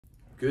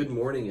Good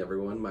morning,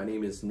 everyone. My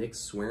name is Nick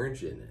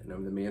Swearingen, and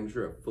I'm the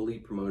manager of Fully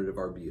Promoted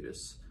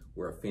Arbutus.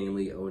 We're a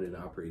family-owned and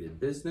operated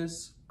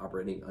business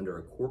operating under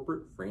a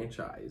corporate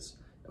franchise.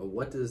 And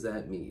what does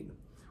that mean?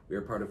 We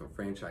are part of a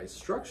franchise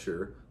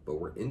structure, but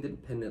we're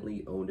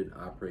independently owned and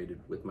operated,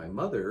 with my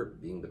mother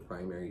being the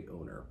primary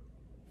owner.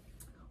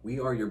 We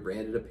are your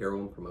branded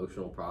apparel and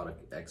promotional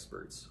product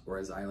experts, or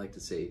as I like to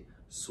say,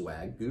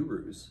 swag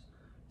gurus.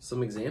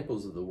 Some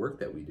examples of the work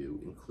that we do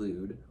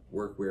include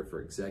workwear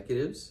for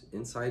executives,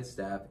 inside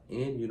staff,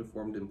 and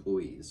uniformed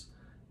employees,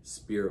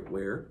 spirit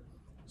wear,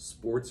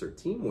 sports or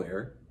team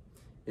wear,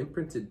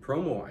 imprinted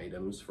promo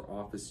items for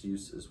office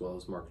use as well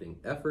as marketing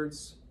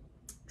efforts,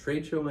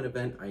 trade show and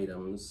event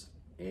items,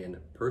 and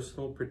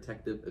personal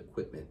protective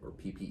equipment or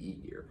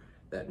PPE gear.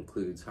 That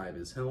includes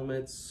high-vis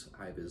helmets,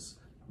 high-vis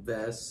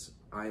vests,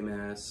 eye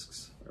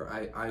masks, or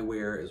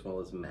eyewear, as well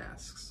as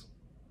masks.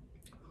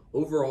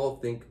 Overall,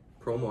 think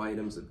promo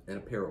items and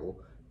apparel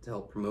to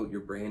help promote your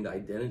brand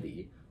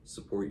identity,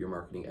 support your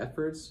marketing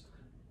efforts,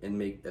 and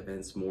make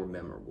events more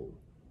memorable.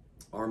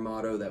 Our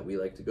motto that we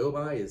like to go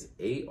by is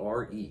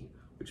ARE,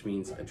 which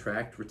means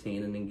attract,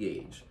 retain, and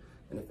engage.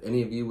 And if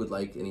any of you would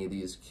like any of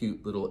these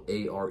cute little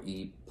ARE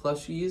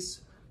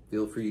plushies,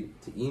 feel free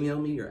to email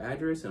me your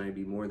address and I'd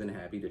be more than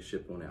happy to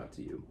ship one out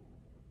to you.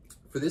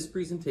 For this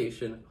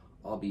presentation,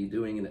 I'll be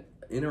doing an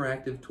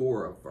interactive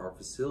tour of our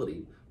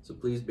facility, so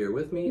please bear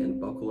with me and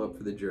buckle up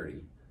for the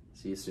journey.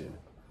 See you soon.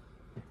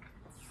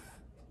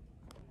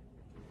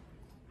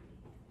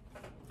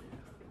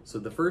 So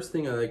the first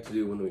thing I like to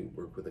do when we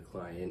work with a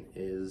client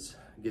is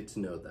get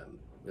to know them.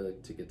 We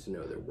like to get to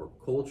know their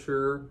work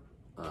culture,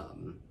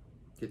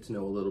 get to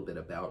know a little bit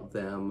about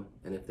them,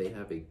 and if they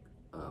have a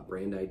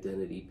brand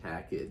identity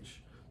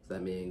package. So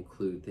that may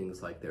include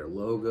things like their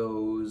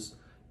logos,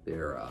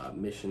 their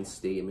mission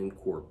statement,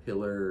 core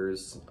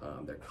pillars,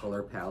 their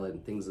color palette,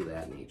 and things of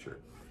that nature.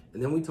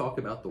 And then we talk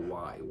about the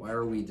why. Why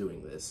are we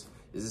doing this?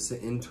 Is this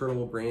an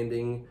internal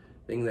branding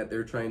thing that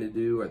they're trying to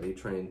do? Are they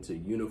trying to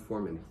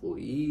uniform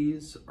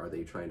employees? Are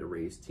they trying to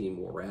raise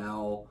team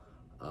morale?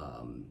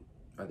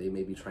 Are they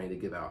maybe trying to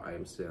give out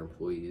items to their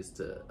employees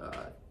to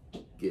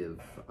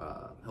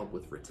help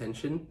with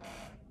retention?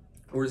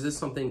 Or is this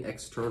something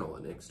external,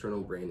 an external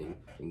branding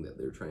thing that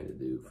they're trying to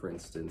do? For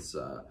instance,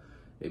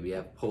 maybe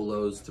have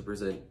polos to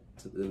present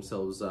to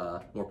themselves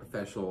more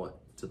professional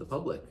to the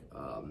public.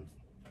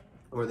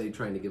 Or are they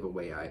trying to give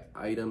away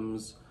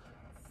items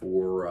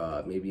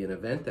for maybe an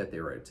event that they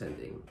were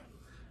attending?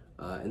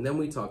 And then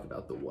we talk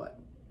about the what.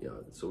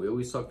 So we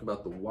always talked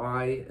about the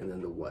why and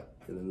then the what.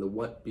 And then the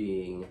what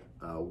being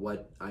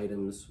what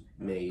items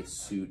may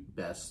suit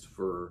best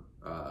for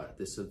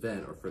this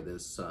event or for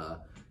this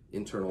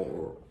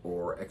internal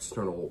or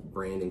external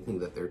branding thing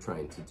that they're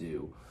trying to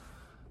do.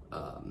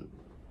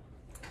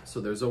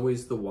 So there's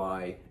always the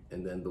why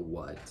and then the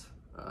what.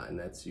 And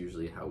that's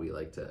usually how we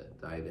like to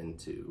dive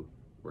into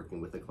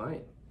working with a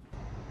client.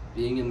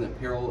 Being in the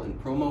apparel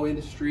and promo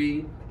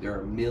industry, there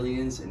are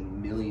millions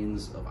and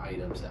millions of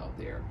items out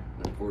there.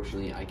 And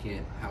unfortunately, I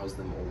can't house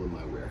them all in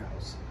my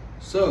warehouse.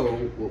 So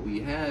what we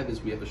have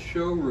is we have a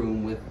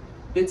showroom with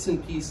bits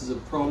and pieces of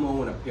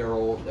promo and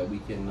apparel that we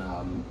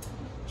can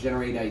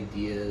generate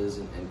ideas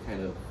and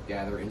kind of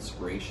gather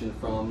inspiration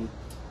from.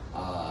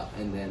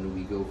 And then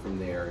we go from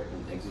there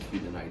and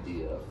execute an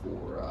idea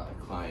for a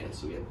client.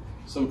 So we have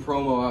some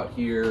promo out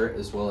here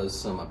as well as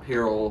some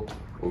apparel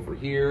over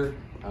here.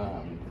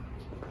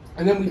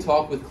 And then we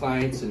talk with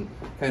clients and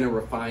kind of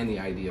refine the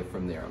idea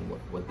from there on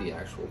what the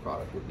actual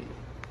product would be.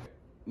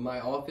 My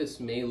office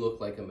may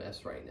look like a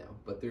mess right now,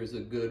 but there's a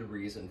good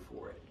reason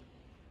for it.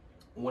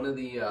 One of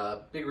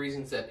the big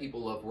reasons that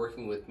people love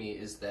working with me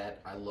is that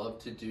I love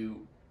to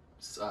do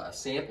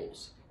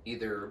samples,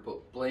 either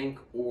blank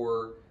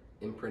or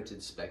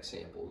imprinted spec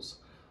samples.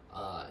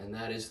 And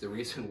that is the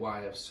reason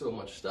why I have so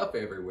much stuff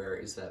everywhere,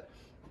 is that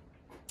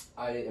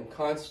I am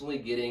constantly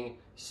getting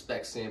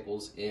spec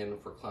samples in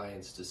for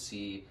clients to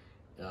see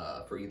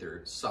for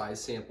either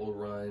size sample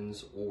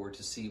runs or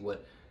to see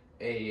what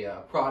a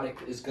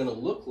product is going to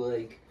look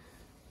like,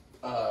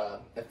 a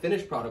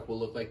finished product will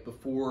look like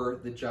before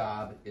the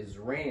job is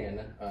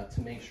ran,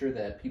 to make sure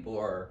that people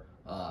are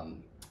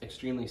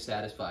extremely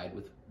satisfied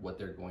with what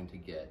they're going to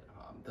get.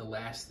 The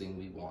last thing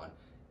we want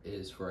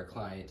is for a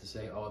client to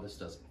say, oh, this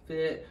doesn't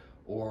fit,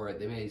 or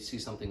they may see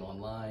something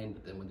online,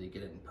 but then when they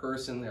get it in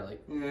person, they're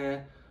like, eh.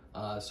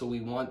 So we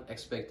want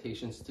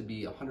expectations to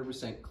be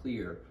 100%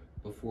 clear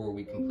before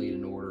we complete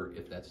an order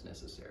if that's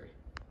necessary.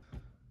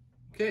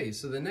 Okay,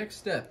 so the next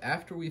step,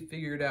 after we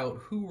figured out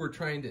who we're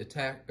trying to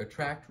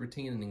attract,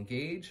 retain, and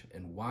engage,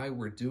 and why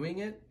we're doing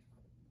it,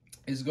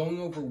 is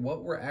going over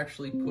what we're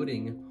actually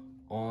putting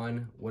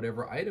on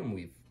whatever item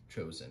we've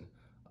chosen,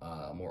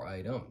 or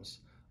items.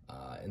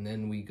 And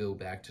then we go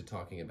back to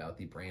talking about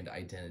the brand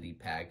identity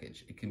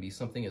package. It can be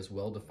something as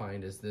well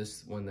defined as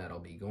this one that I'll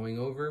be going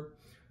over.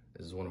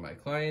 This is one of my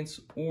clients,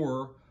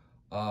 or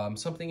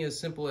something as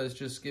simple as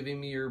just giving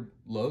me your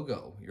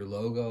logo,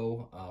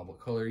 what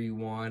color you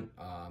want,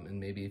 and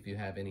maybe if you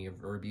have any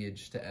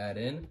verbiage to add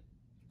in.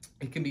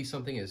 It can be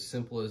something as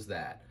simple as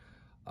that.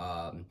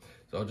 So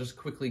I'll just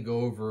quickly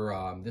go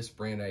over this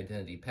brand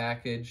identity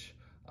package.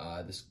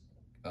 This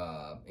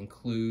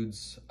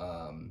includes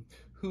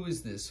who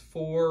is this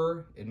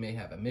for? It may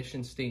have a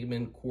mission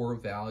statement, core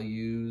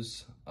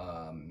values,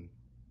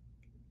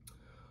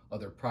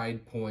 other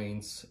pride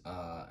points,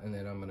 and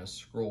then I'm going to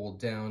scroll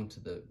down to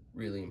the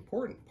really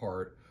important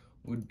part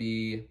would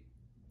be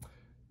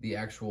the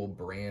actual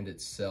brand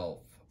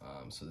itself.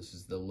 So this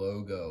is the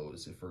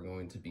logos, if we're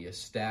going to be a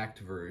stacked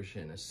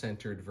version, a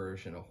centered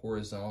version, a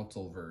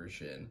horizontal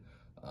version,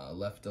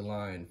 left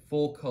align,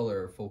 full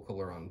color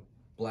on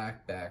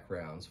black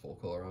backgrounds, full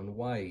color on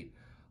white.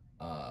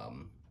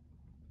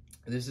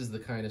 This is the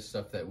kind of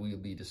stuff that we'll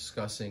be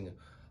discussing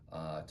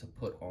to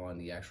put on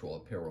the actual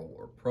apparel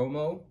or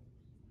promo.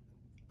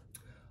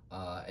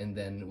 And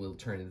then we'll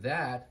turn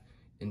that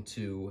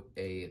into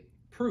a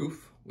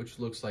proof, which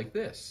looks like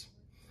this.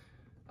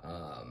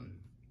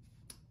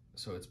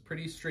 So it's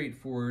pretty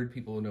straightforward.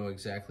 People know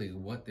exactly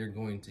what they're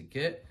going to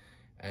get.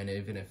 And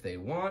even if they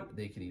want,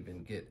 they can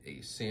even get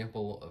a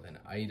sample of an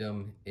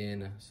item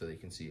in so they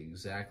can see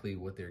exactly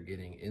what they're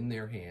getting in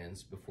their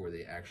hands before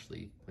they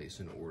actually place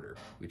an order.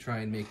 We try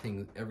and make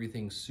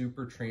everything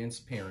super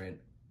transparent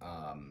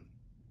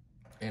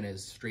and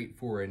as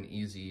straightforward and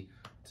easy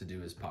to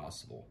do as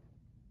possible.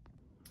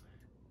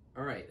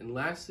 All right, and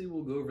lastly,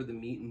 we'll go over the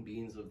meat and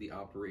beans of the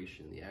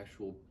operation, the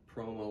actual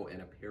promo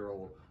and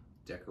apparel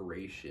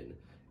decoration.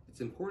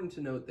 It's important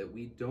to note that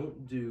we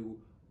don't do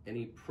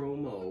any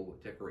promo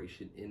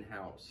decoration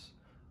in-house.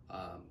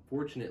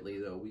 Fortunately,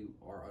 though, we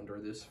are under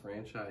this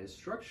franchise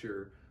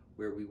structure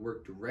where we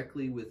work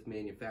directly with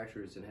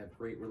manufacturers and have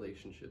great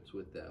relationships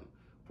with them,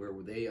 where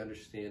they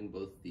understand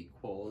both the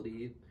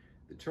quality,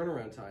 the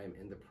turnaround time,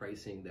 and the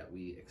pricing that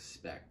we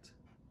expect.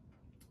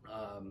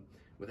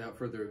 Without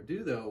further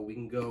ado, though, we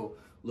can go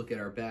look at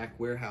our back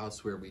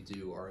warehouse where we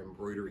do our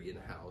embroidery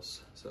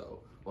in-house.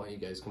 So why don't you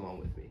guys come on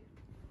with me?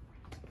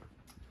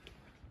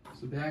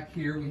 So back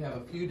here we have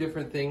a few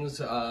different things.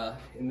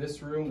 In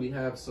this room we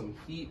have some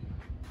heat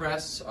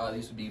press.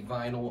 These would be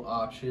vinyl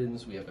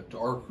options. We have a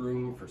dark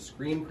room for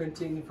screen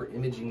printing, for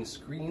imaging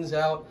screens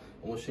out.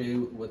 And we'll show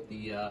you what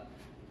the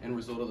end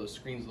result of those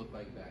screens look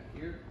like back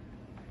here.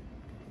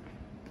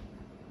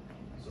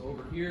 So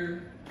over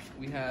here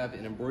we have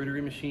an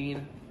embroidery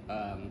machine.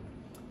 I'll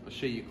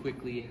show you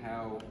quickly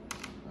how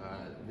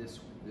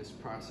this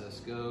process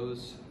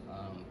goes.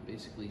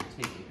 Basically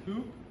take a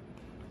hoop,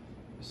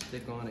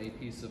 stick on a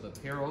piece of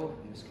apparel,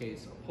 in this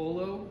case a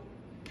polo.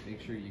 Make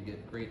sure you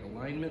get great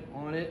alignment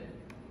on it.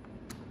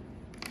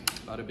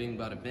 Bada bing,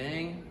 bada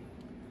bang.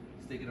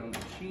 Stick it on the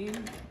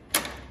machine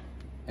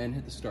and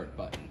hit the start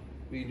button.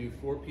 We do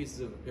 4 pieces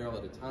of apparel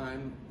at a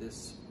time.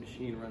 This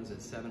machine runs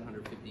at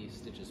 750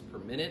 stitches per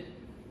minute.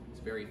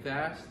 It's very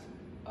fast.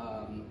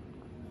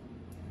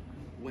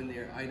 When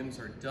their items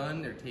are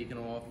done, they're taken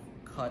off,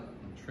 cut,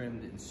 and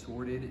trimmed, and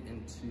sorted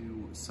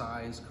into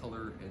size,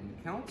 color,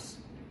 and counts.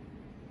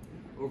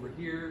 Over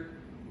here,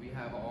 we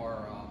have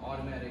our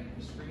automatic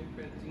screen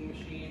printing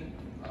machine.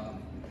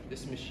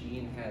 This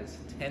machine has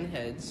 10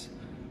 heads,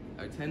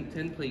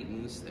 10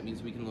 platens. That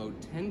means we can load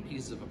 10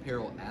 pieces of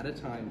apparel at a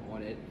time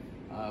on it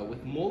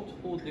with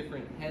multiple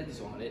different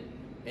heads on it.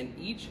 And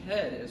each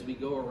head, as we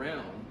go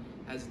around,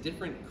 has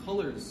different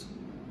colors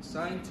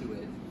assigned to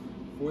it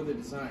for the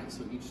design.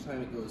 So each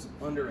time it goes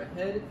under a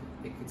head,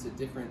 it gets a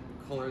different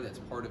color that's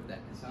part of that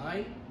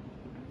design.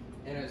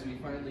 And as we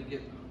finally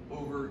get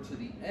over to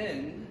the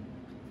end,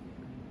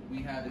 we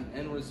have an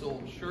end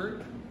result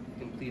shirt,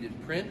 completed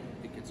print.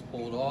 It gets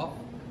pulled off,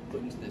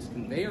 put into this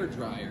conveyor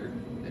dryer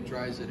that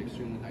dries at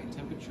extremely high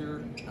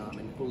temperature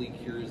and fully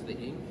cures the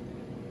ink,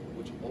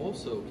 which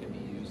also can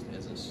be used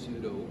as a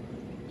pseudo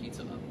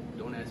pizza oven.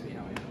 Don't ask me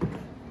how I know.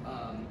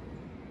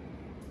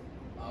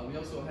 We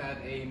also have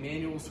a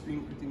manual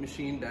screen printing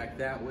machine back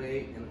that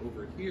way, and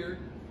over here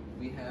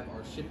we have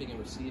our shipping and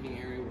receiving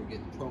area where we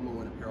get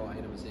promo and apparel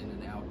items in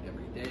and out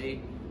every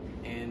day.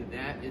 And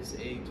that is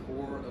a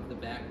tour of the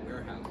back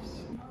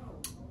warehouse.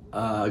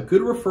 A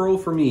good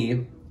referral for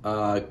me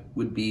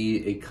would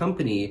be a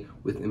company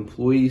with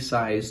employee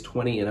size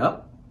 20 and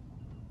up,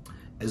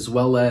 as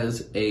well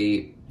as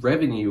a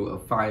revenue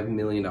of $5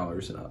 million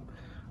and up.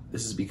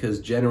 This is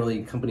because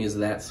generally companies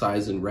of that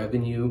size and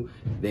revenue,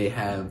 they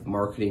have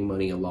marketing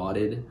money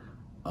allotted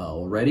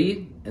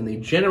already, and they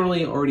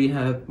generally already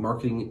have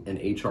marketing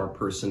and HR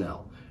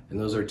personnel. And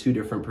those are 2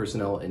 different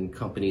personnel in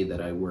company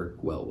that I work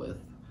well with.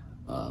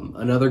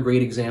 Another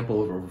great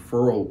example of a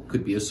referral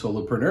could be a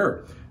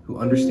solopreneur who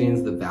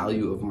understands the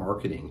value of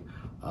marketing,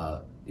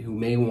 who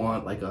may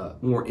want like a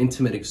more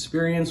intimate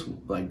experience,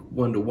 like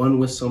one-to-one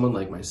with someone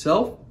like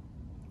myself,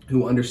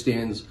 who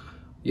understands,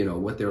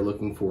 what they're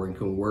looking for and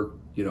can work,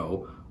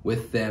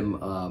 with them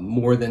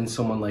more than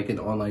someone like an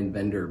online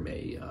vendor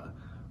may,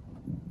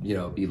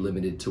 be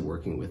limited to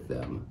working with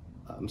them.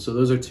 So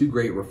those are 2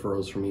 great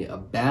referrals for me. A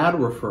bad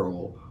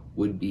referral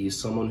would be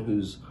someone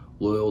whose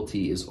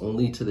loyalty is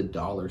only to the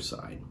dollar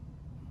sign.